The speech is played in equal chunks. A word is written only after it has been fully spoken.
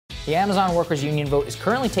The Amazon Workers Union vote is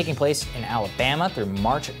currently taking place in Alabama through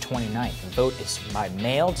March 29th. The vote is by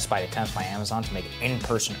mail, despite attempts by Amazon to make it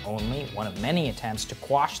in-person only, one of many attempts to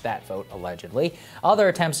quash that vote, allegedly. Other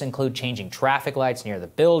attempts include changing traffic lights near the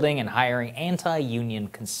building and hiring anti-union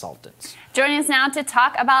consultants. Joining us now to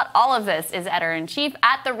talk about all of this is editor-in-chief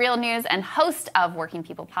at The Real News and host of Working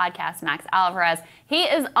People Podcast, Max Alvarez. He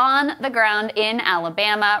is on the ground in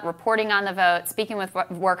Alabama, reporting on the vote, speaking with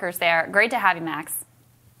workers there. Great to have you, Max.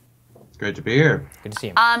 Great to be here. Good to see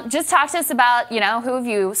you. Just talk to us about, who have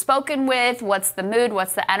you spoken with? What's the mood?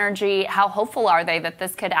 What's the energy? How hopeful are they that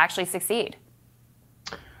this could actually succeed?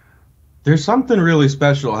 There's something really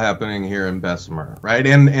special happening here in Bessemer, right?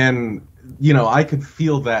 And I could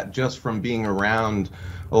feel that just from being around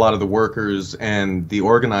a lot of the workers and the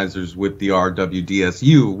organizers with the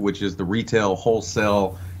RWDSU, which is the Retail,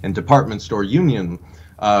 Wholesale, and Department Store Union,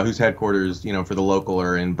 whose headquarters, for the local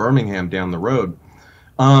are in Birmingham down the road.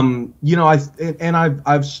 I've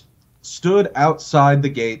stood outside the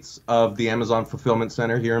gates of the Amazon Fulfillment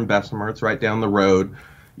Center here in Bessemer. It's right down the road.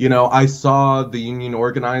 I saw the union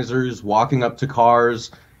organizers walking up to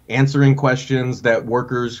cars, answering questions that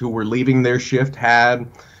workers who were leaving their shift had.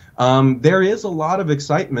 There is a lot of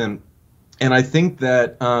excitement. And I think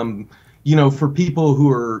that, for people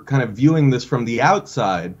who are kind of viewing this from the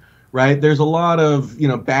outside, right, there's a lot of,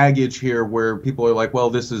 baggage here where people are like,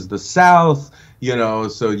 well, this is the South,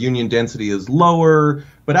 so union density is lower.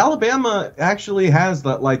 But Alabama actually has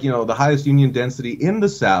the highest union density in the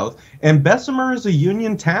South. And Bessemer is a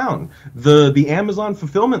union town. The Amazon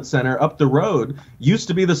Fulfillment Center up the road used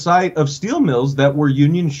to be the site of steel mills that were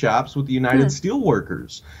union shops with the United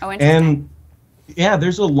Steelworkers. Oh, interesting. And yeah,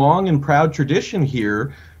 there's a long and proud tradition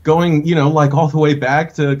here going, all the way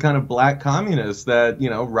back to kind of black communists that,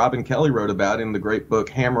 Robin Kelly wrote about in the great book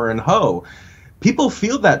Hammer and Hoe. People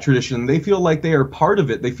feel that tradition. They feel like they are part of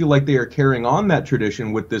it. They feel like they are carrying on that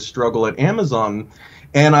tradition with this struggle at Amazon.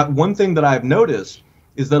 And one thing that I've noticed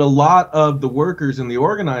is that a lot of the workers and the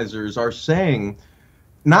organizers are saying,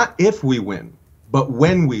 not if we win, but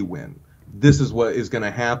when we win, this is what is going to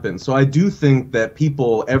happen. So I do think that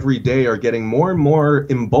people every day are getting more and more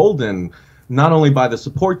emboldened, not only by the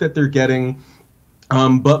support that they're getting,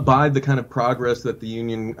 but by the kind of progress that the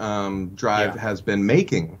union drive has been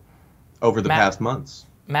making over the past months.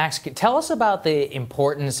 Max, tell us about the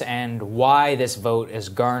importance and why this vote is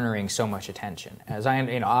garnering so much attention. As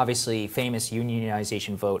obviously famous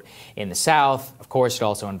unionization vote in the South. Of course, it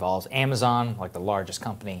also involves Amazon, like the largest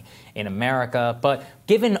company in America. But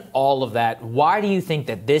given all of that, why do you think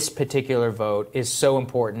that this particular vote is so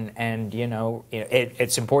important? And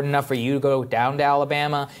it's important enough for you to go down to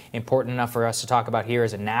Alabama, important enough for us to talk about here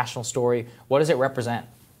as a national story. What does it represent?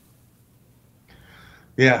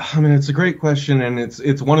 Yeah, it's a great question, and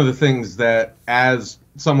it's one of the things that, as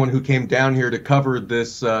someone who came down here to cover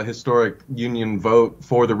this historic union vote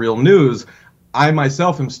for The Real News, I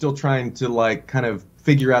myself am still trying to kind of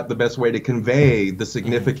figure out the best way to convey the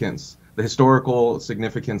significance, the historical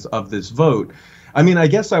significance of this vote. I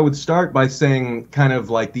guess I would start by saying kind of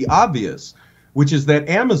the obvious, which is that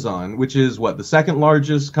Amazon, which is the second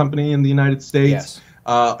largest company in the United States,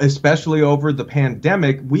 especially over the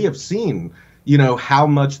pandemic, we have seen how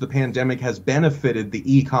much the pandemic has benefited the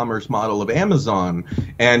e-commerce model of Amazon.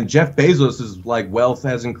 And Jeff Bezos' wealth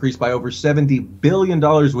has increased by over $70 billion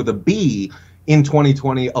with a B in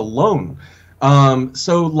 2020 alone. Amazon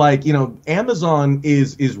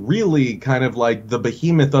is really kind of the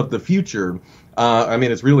behemoth of the future.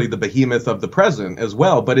 It's really the behemoth of the present as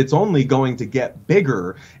well, but it's only going to get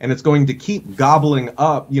bigger, and it's going to keep gobbling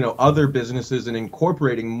up, other businesses and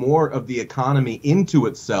incorporating more of the economy into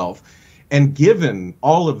itself. And given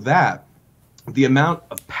all of that, the amount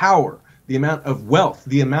of power, the amount of wealth,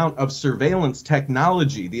 the amount of surveillance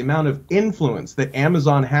technology, the amount of influence that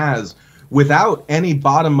Amazon has without any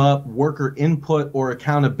bottom-up worker input or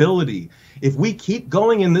accountability, if we keep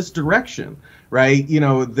going in this direction, right,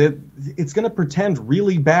 that it's going to portend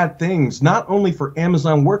really bad things, not only for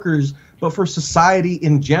Amazon workers, but for society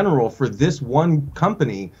in general, for this one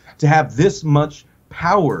company to have this much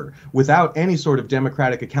power without any sort of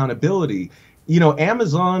democratic accountability.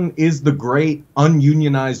 Amazon is the great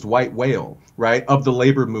ununionized white whale, right, of the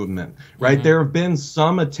labor movement, right? There have been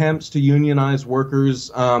some attempts to unionize workers,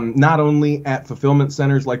 not only at fulfillment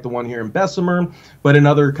centers like the one here in Bessemer, but in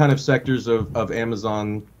other kind of sectors of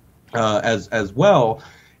Amazon as well.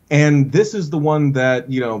 And this is the one that,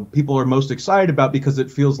 people are most excited about because it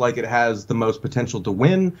feels like it has the most potential to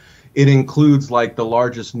win. It includes the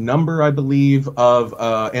largest number, I believe, of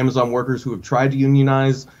Amazon workers who have tried to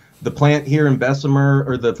unionize The plant here in Bessemer,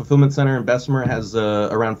 or the fulfillment center in Bessemer, has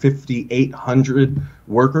around 5,800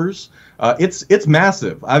 workers. It's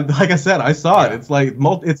massive. Like I said, I saw it. It's like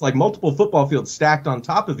multiple football fields stacked on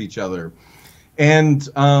top of each other. And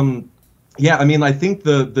yeah, I mean, I think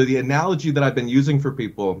the analogy that I've been using for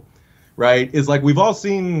people, right, is like we've all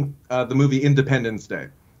seen the movie Independence Day,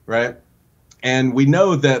 right? And we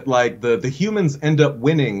know that like the humans end up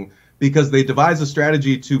winning because they devise a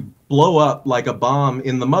strategy to blow up like a bomb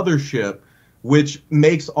in the mothership, which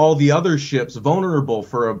makes all the other ships vulnerable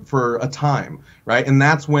for a time, right? And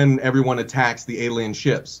that's when everyone attacks the alien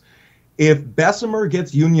ships. If Bessemer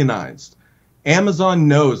gets unionized, Amazon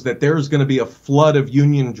knows that there is going to be a flood of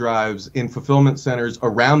union drives in fulfillment centers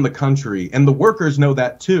around the country, and the workers know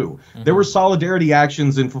that too. Mm-hmm. There were solidarity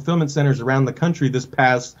actions in fulfillment centers around the country this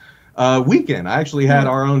past weekend. I actually had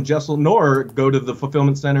our own Jessel Knorr go to the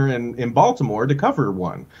fulfillment center in Baltimore to cover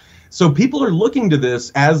one. So people are looking to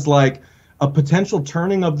this as like a potential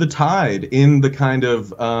turning of the tide in the kind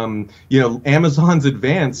of, Amazon's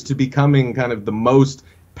advance to becoming kind of the most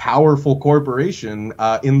powerful corporation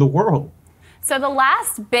in the world. So the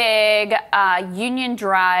last big union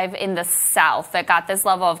drive in the South that got this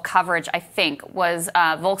level of coverage, I think, was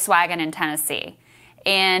Volkswagen in Tennessee.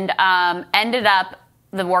 And ended up,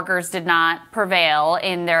 the workers did not prevail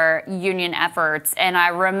in their union efforts. And I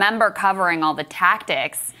remember covering all the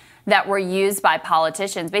tactics that were used by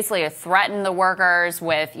politicians, basically to threaten the workers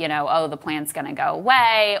with, oh, the plant's going to go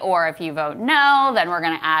away, or if you vote no, then we're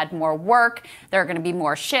going to add more work. There are going to be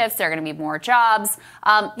more shifts. There are going to be more jobs.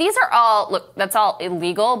 These are all, look, that's all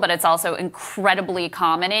illegal, but it's also incredibly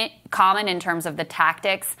common in terms of the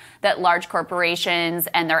tactics that large corporations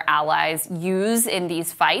and their allies use in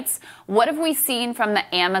these fights. What have we seen from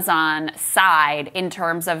the Amazon side in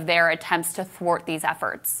terms of their attempts to thwart these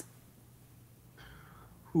efforts?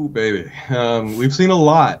 Ooh, baby. We've seen a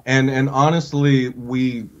lot. And honestly,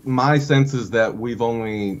 my sense is that we've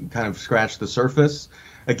only kind of scratched the surface.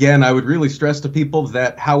 Again, I would really stress to people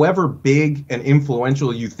that however big and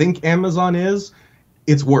influential you think Amazon is,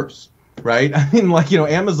 it's worse, right? I mean,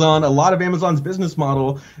 Amazon, a lot of Amazon's business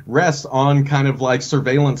model rests on kind of like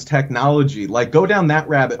surveillance technology. Like, go down that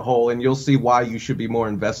rabbit hole and you'll see why you should be more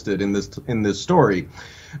invested in this story.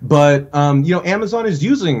 But, Amazon is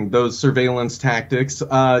using those surveillance tactics,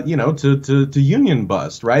 to union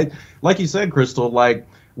bust, right? Like you said, Crystal, like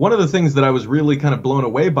one of the things that I was really kind of blown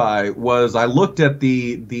away by was I looked at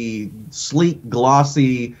the sleek,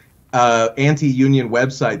 glossy, anti-union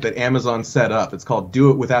website that Amazon set up. It's called Do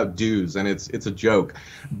It Without Dues, and it's a joke.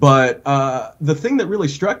 But the thing that really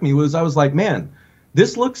struck me was I was like, man,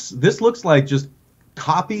 this looks like just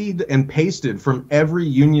copied and pasted from every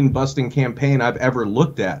union busting campaign I've ever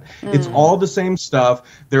looked at. It's all the same stuff.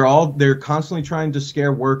 They're constantly trying to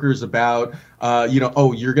scare workers about,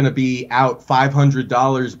 you're going to be out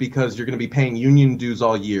 $500 because you're going to be paying union dues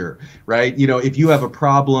all year, right? If you have a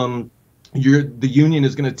problem, the union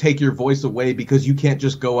is going to take your voice away because you can't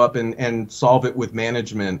just go up and solve it with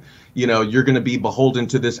management. You're going to be beholden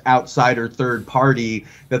to this outsider third party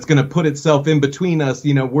that's going to put itself in between us.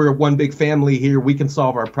 We're one big family here. We can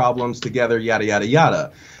solve our problems together, yada, yada,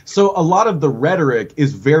 yada. So a lot of the rhetoric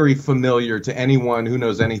is very familiar to anyone who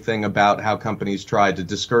knows anything about how companies try to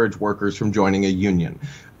discourage workers from joining a union.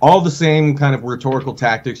 All the same kind of rhetorical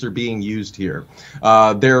tactics are being used here.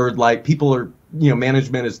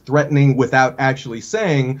 Management is threatening without actually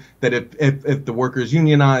saying that if the workers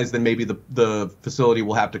unionize, then maybe the facility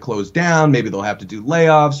will have to close down, maybe they'll have to do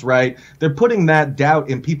layoffs, right? They're putting that doubt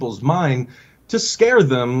in people's mind to scare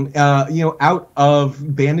them, out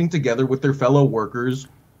of banding together with their fellow workers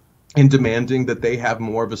and demanding that they have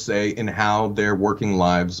more of a say in how their working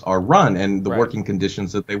lives are run and the working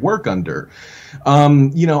conditions that they work under.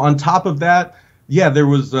 On top of that, yeah, there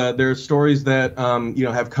are stories that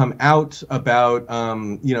have come out about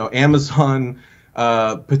Amazon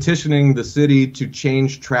petitioning the city to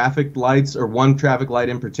change traffic lights, or one traffic light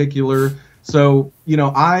in particular. So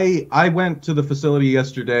I went to the facility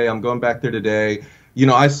yesterday. I'm going back there today.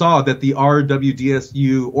 I saw that the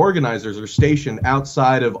RWDSU organizers are stationed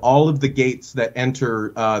outside of all of the gates that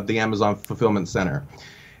enter the Amazon fulfillment center.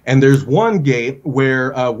 And there's one gate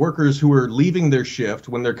where workers who are leaving their shift,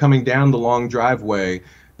 when they're coming down the long driveway,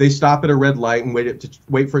 they stop at a red light and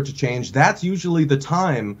wait for it to change. That's usually the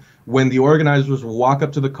time when the organizers will walk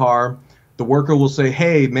up to the car. The worker will say,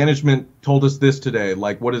 hey, management told us this today.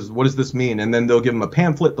 Like, what does this mean? And then they'll give them a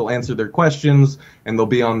pamphlet, they'll answer their questions, and they'll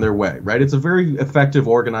be on their way, right? It's a very effective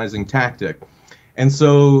organizing tactic. And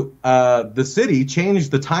so the city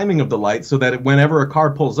changed the timing of the light so that whenever a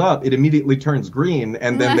car pulls up, it immediately turns green,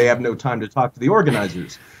 and then they have no time to talk to the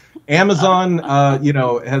organizers. Amazon,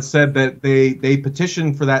 has said that they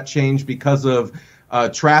petitioned for that change because of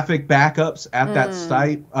traffic backups at that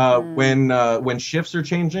site when shifts are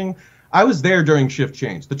changing. I was there during shift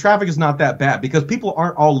change. The traffic is not that bad because people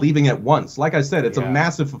aren't all leaving at once. Like I said, it's a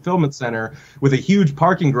massive fulfillment center with a huge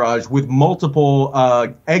parking garage with multiple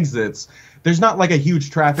exits. There's not like a huge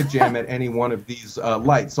traffic jam at any one of these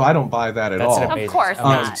lights, so I don't buy that at all. That's an amazing, of course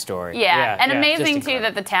amazing story. Yeah, and amazing, too,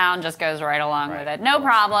 that the town just goes right along with it. No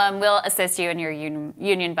problem. We'll assist you in your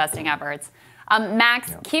union-busting efforts.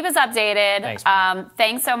 Max, keep us updated.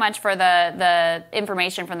 Thanks so much for the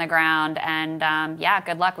information from the ground. And,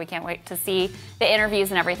 good luck. We can't wait to see the interviews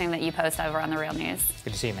and everything that you post over on The Real News.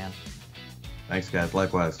 Good to see you, man. Thanks, guys.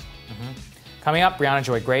 Likewise. Coming up, Brianna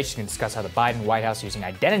Joy Gray is going to discuss how the Biden White House is using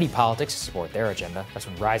identity politics to support their agenda. That's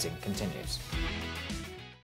when Rising continues.